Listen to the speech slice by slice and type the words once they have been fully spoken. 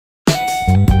My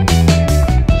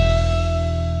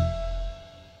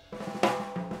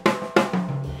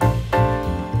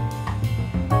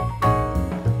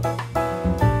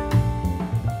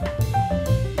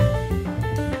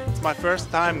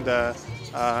first time,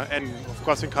 and of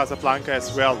course in Casablanca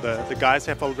as well. The guys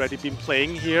have already been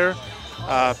playing here.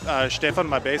 Stefan,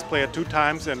 my bass player, 2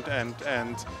 times, and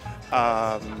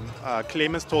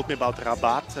Klemens told me about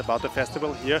Rabat, about the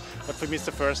festival here. But for me, it's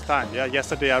the first time. Yeah,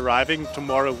 yesterday arriving,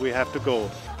 tomorrow we have to go.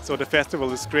 So the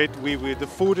festival is great. The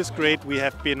food is great. We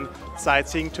have been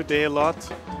sightseeing today a lot.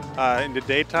 In the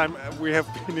daytime, we have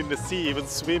been in the sea, even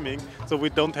swimming. So we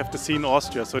don't have the sea in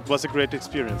Austria. So it was a great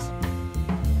experience.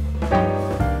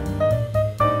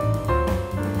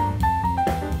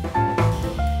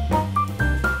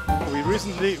 We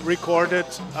recently recorded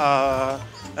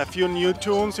a few new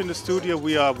tunes in the studio.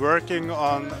 We are working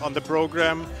on the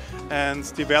program and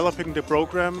developing the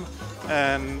program,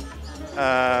 and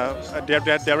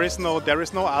there is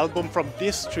no album from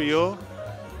this trio.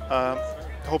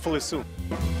 Hopefully soon.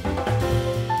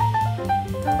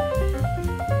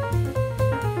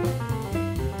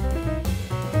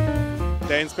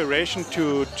 The inspiration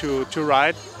to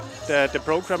write the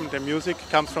program, the music,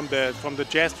 comes from the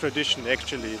jazz tradition.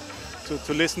 Actually,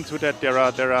 to listen to that, there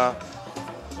are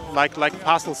like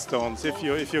puzzle stones. If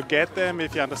you get them,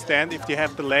 if you understand, if you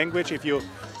have the language, if you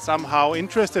somehow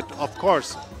interested, of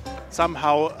course,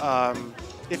 somehow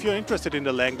if you're interested in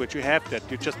the language, you have that.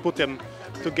 You just put them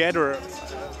together.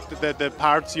 The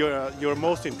parts you're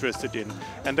most interested in,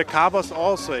 and the covers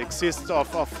also exist of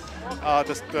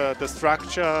the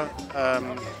structure.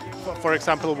 For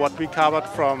example, what we covered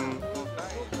from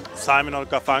Simon or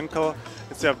Garfunkel,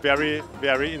 it's a very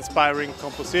inspiring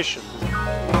composition.